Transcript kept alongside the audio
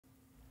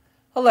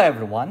Hello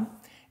everyone.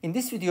 In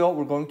this video,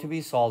 we're going to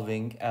be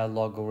solving a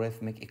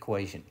logarithmic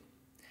equation.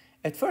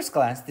 At first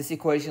glance, this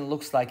equation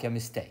looks like a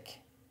mistake.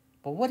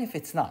 But what if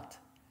it's not?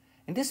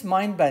 In this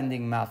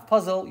mind-bending math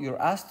puzzle,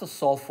 you're asked to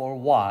solve for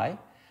y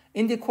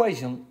in the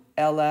equation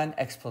ln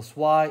x plus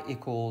y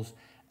equals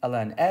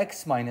ln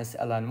x minus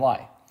ln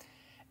y.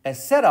 A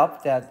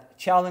setup that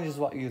challenges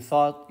what you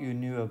thought you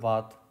knew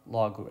about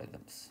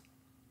logarithms.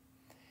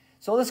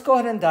 So let's go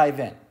ahead and dive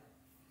in.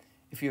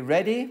 If you're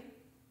ready,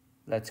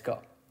 let's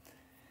go.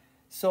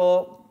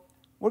 So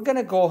we're going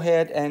to go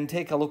ahead and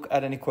take a look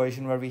at an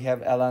equation where we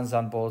have ln's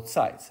on both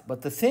sides.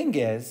 But the thing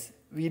is,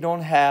 we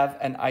don't have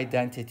an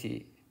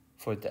identity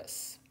for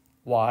this.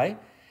 Why?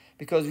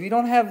 Because we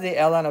don't have the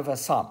ln of a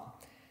sum.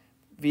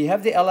 We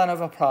have the ln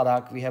of a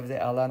product, we have the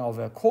ln of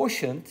a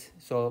quotient,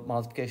 so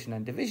multiplication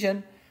and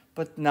division,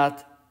 but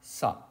not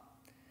sum.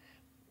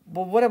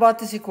 But what about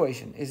this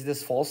equation? Is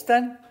this false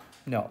then?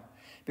 No.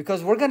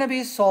 Because we're going to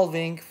be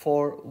solving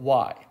for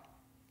y.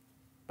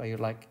 But you're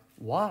like,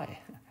 why?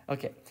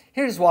 Okay,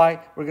 here's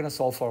why we're going to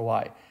solve for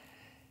y.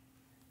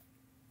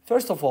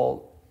 First of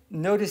all,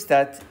 notice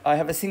that I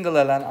have a single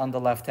ln on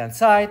the left-hand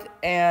side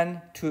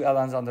and two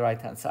ln's on the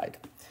right-hand side.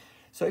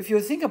 So if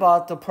you think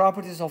about the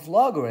properties of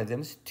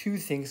logarithms, two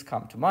things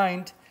come to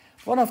mind.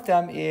 One of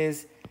them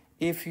is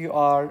if you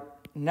are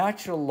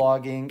natural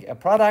logging a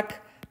product,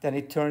 then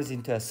it turns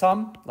into a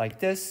sum like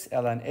this.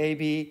 Ln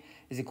AB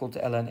is equal to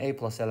ln A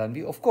plus ln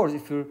B. Of course,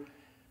 if you're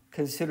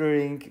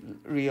considering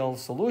real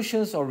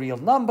solutions or real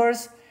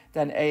numbers,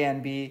 then A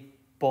and B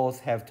both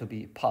have to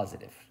be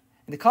positive.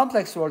 In the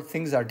complex world,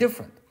 things are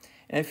different.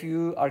 And if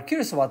you are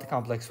curious about the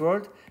complex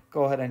world,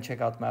 go ahead and check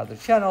out my other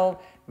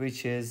channel,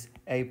 which is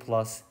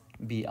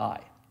aplusbi,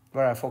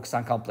 where I focus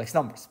on complex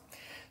numbers.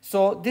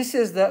 So this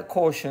is the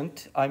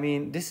quotient.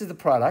 This is the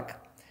product.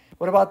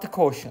 What about the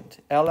quotient?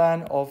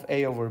 Ln of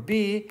A over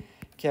B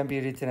can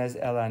be written as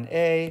ln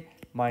A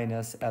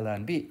minus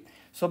ln B.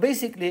 So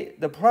basically,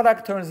 the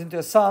product turns into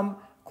a sum,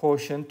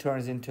 quotient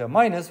turns into a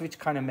minus, which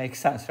kind of makes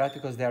sense, right?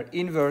 Because they are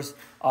inverse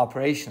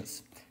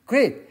operations.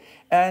 Great.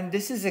 And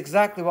this is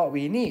exactly what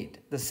we need,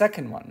 the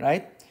second one,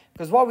 right?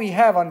 Because what we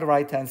have on the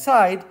right-hand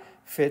side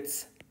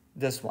fits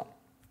this one.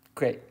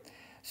 Great.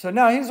 So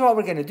now here's what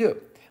we're going to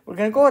do. We're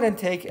going to go ahead and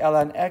take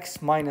ln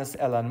x minus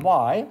ln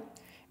y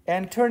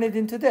and turn it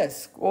into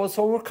this. Well,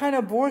 so we're kind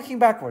of working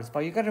backwards,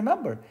 but you got to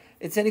remember,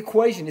 it's an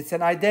equation, it's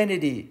an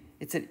identity.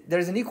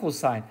 There's an equal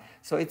sign,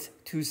 so it's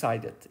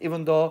two-sided,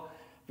 even though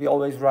we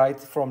always write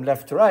from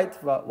left to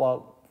right.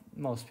 Well,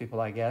 most people,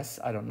 I guess.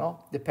 I don't know,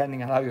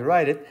 depending on how you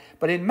write it.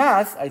 But in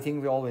math, I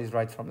think we always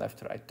write from left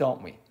to right,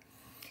 don't we?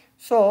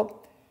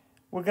 So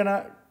we're going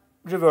to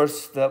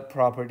reverse the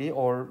property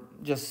or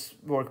just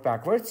work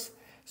backwards.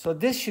 So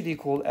this should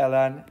equal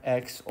ln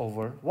x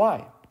over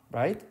y,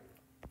 right?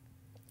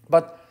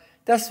 But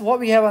that's what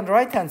we have on the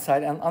right-hand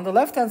side. And on the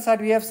left-hand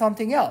side, we have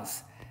something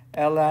else,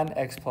 ln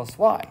x plus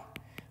y,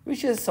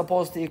 which is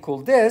supposed to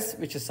equal this,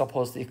 which is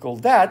supposed to equal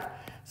that.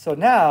 So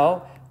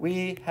now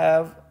we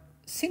have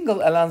single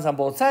ln's on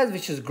both sides,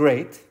 which is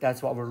great.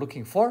 That's what we're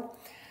looking for.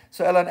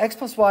 So ln x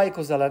plus y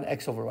equals ln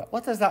x over y.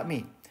 What does that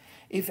mean?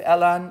 If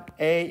ln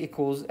A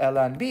equals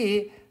ln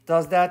B,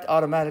 does that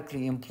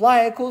automatically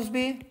imply equals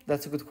B?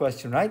 That's a good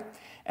question, right?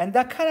 And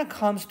that kind of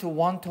comes to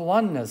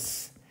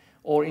one-to-oneness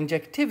or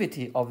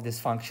injectivity of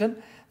this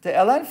function. The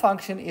ln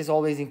function is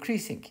always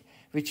increasing,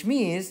 which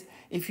means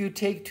if you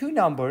take two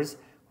numbers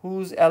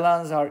whose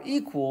ln's are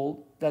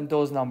equal, then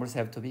those numbers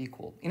have to be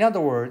equal. In other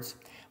words,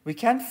 we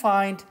can't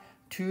find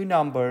two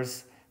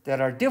numbers that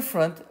are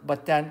different,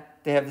 but then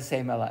they have the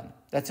same ln.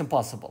 That's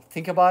impossible.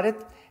 Think about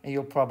it, and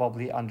you'll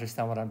probably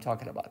understand what I'm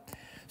talking about.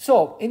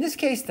 So in this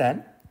case,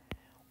 then,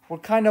 we're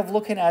kind of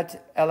looking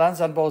at ln's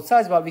on both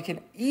sides, but we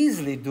can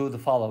easily do the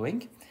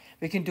following.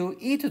 We can do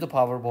e to the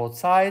power both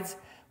sides,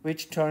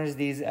 which turns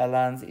these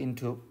ln's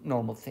into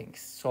normal things.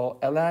 So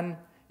ln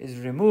is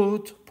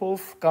removed,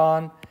 poof,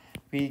 gone.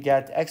 We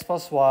get x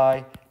plus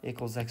y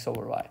equals x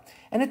over y.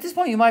 And at this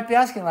point, you might be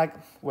asking, like,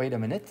 wait a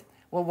minute.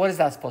 Well, what is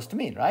that supposed to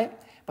mean, right?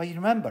 But you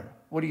remember,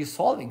 what are you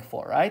solving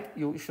for, right?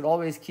 You should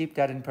always keep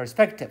that in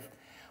perspective.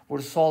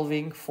 We're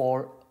solving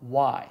for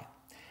y.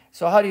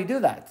 So how do you do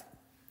that?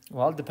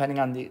 Well, depending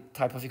on the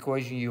type of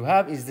equation you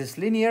have, is this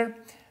linear?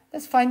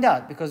 Let's find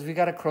out, because we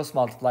got to cross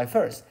multiply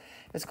first.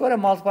 Let's go ahead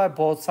and multiply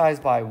both sides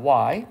by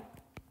y.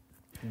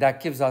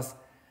 That gives us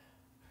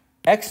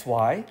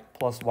xy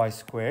plus y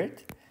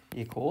squared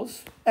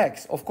equals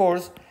x. Of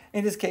course,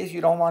 in this case, you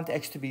don't want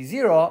x to be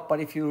 0, but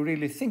if you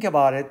really think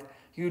about it,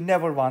 you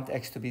never want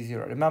x to be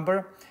 0.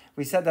 Remember,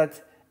 we said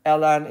that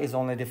ln is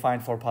only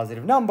defined for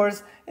positive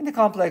numbers. In the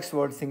complex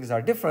world, things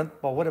are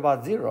different, but what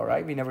about 0,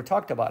 right? We never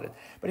talked about it.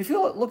 But if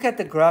you look at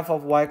the graph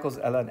of y equals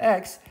ln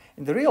x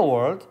in the real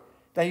world,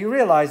 then you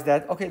realize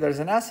that, okay, there's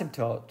an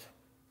asymptote,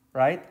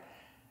 right?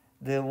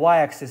 The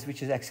y-axis,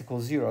 which is x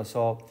equals 0.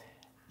 So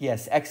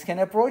yes, x can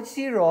approach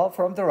 0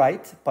 from the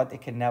right, but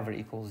it can never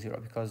equal 0,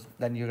 because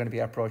then you're going to be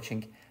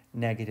approaching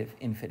negative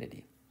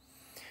infinity.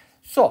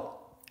 So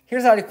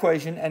here's our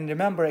equation, and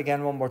remember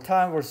again one more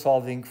time, we're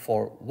solving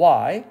for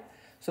y.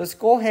 So let's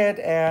go ahead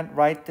and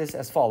write this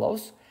as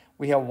follows.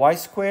 We have y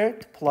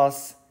squared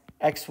plus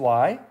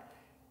xy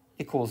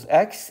equals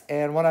x.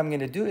 And what I'm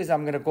going to do is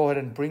I'm going to go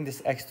ahead and bring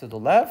this x to the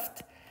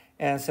left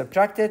and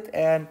subtract it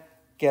and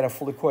get a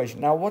full equation.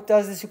 Now, what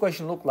does this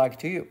equation look like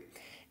to you?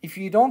 If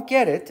you don't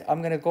get it,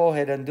 I'm going to go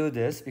ahead and do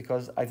this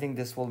because I think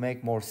this will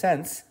make more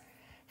sense.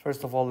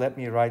 First of all, let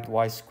me write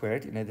y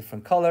squared in a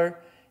different color.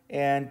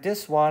 And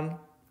this one,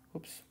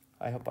 oops,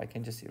 I hope I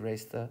can just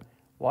erase the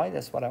y.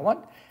 That's what I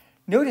want.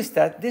 Notice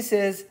that this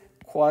is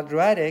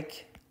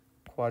quadratic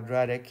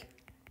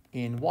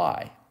in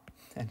y.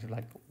 And you're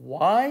like,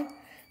 why?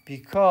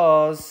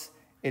 Because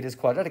it is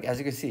quadratic. As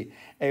you can see,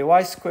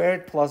 ay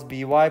squared plus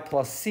by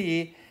plus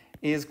c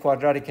is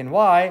quadratic in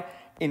y.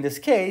 In this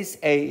case,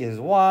 a is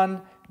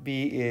 1,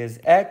 b is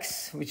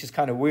x, which is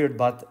kind of weird,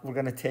 but we're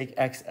going to take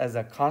x as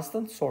a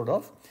constant, sort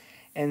of,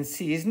 and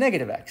c is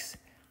negative x.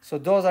 So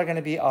those are going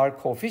to be our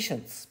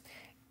coefficients.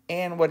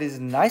 And what is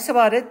nice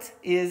about it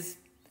is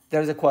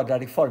there's a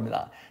quadratic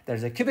formula.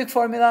 There's a cubic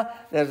formula,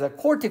 there's a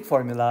quartic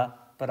formula,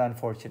 but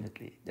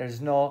unfortunately,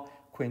 there's no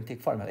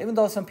quintic formula. Even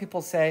though some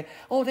people say,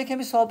 oh, they can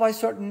be solved by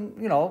certain,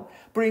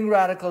 bring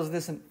radicals,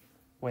 this and...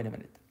 Wait a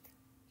minute.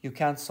 You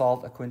can't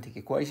solve a quintic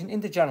equation. In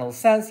the general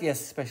sense,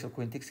 yes, special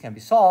quintics can be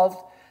solved.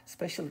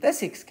 Special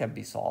decics can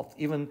be solved.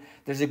 Even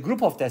there's a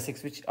group of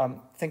decics, which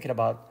I'm thinking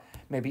about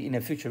maybe in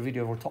a future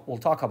video, we'll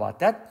talk about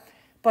that.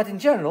 But in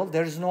general,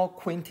 there's no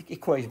quintic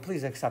equation.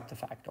 Please accept the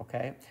fact,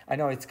 okay? I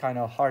know it's kind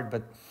of hard,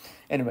 but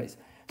anyways.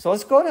 So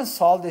let's go ahead and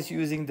solve this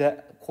using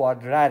the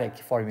quadratic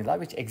formula,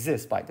 which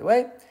exists, by the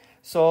way.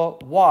 So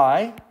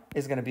y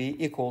is going to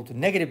be equal to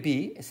negative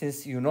b.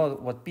 Since you know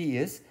what b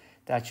is,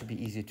 that should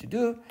be easy to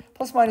do.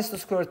 Plus minus the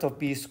square root of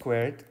b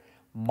squared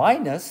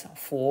minus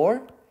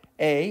 4a.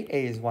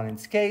 A is 1 in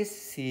this case.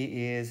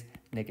 C is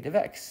negative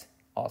x.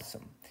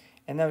 Awesome.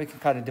 And then we can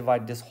kind of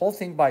divide this whole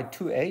thing by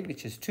 2a,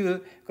 which is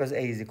 2, because a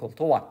is equal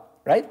to 1,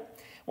 right?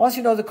 Once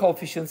you know the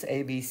coefficients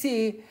a, b,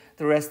 c,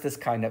 the rest is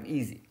kind of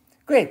easy.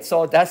 Great,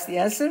 so that's the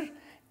answer.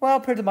 Well,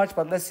 pretty much,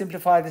 but let's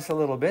simplify this a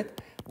little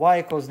bit. Y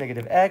equals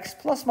negative x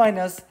plus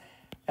minus.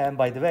 And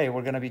by the way,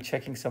 we're going to be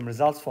checking some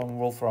results from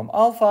Wolfram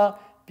Alpha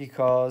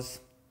because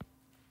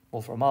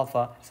Wolfram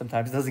Alpha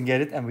sometimes doesn't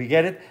get it and we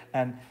get it.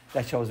 And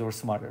that shows we're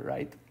smarter,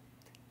 right?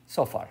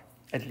 So far,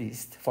 at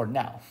least for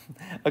now.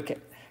 Okay,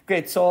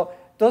 great. So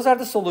those are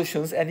the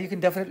solutions, and you can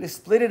definitely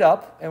split it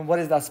up. And what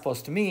is that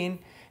supposed to mean?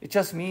 It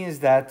just means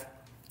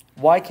that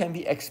y can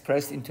be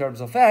expressed in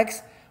terms of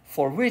x,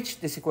 for which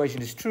this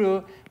equation is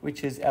true,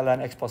 which is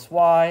ln x plus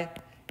y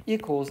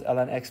equals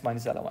ln x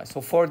minus ln y. So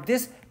for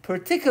this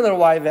particular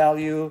y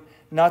value,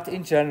 not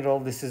in general,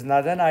 this is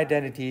not an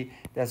identity.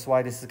 That's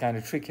why this is kind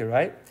of tricky,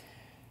 right?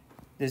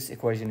 This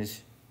equation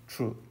is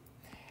true.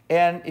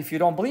 And if you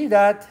don't believe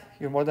that,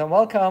 you're more than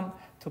welcome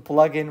to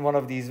plug in one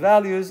of these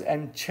values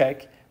and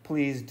check.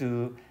 Please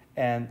do,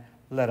 and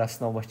let us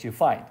know what you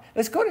find.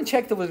 Let's go ahead and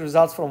check the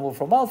results from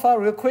Wolfram Alpha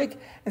real quick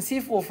and see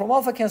if Wolfram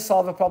Alpha can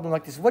solve a problem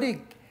like this. What do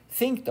you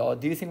think, though?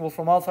 Do you think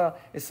Wolfram Alpha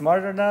is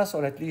smarter than us,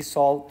 or at least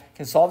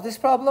can solve this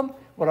problem?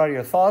 What are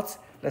your thoughts?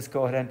 Let's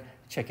go ahead and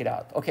check it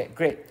out. Okay,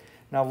 great.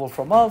 Now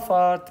Wolfram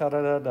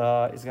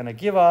Alpha is going to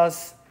give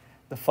us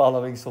the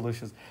following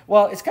solutions.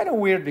 Well, it's kind of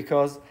weird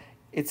because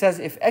it says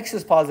if x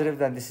is positive,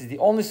 then this is the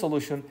only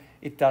solution.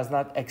 It does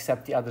not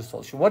accept the other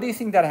solution. What do you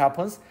think that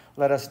happens?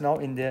 Let us know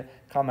in the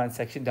comment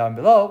section down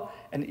below,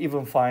 and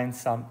even find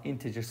some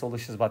integer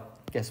solutions.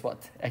 But guess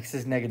what? X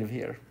is negative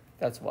here.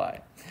 That's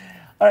why.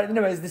 All right,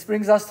 anyways, this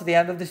brings us to the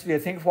end of this video.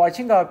 Thank you for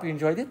watching. I hope you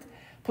enjoyed it.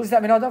 Please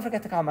let me know. Don't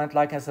forget to comment,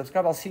 like, and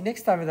subscribe. I'll see you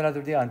next time with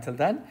another video. Until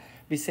then,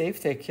 be safe,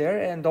 take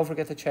care, and don't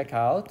forget to check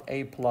out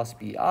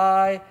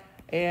aplusbi,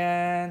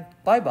 and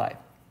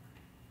bye-bye.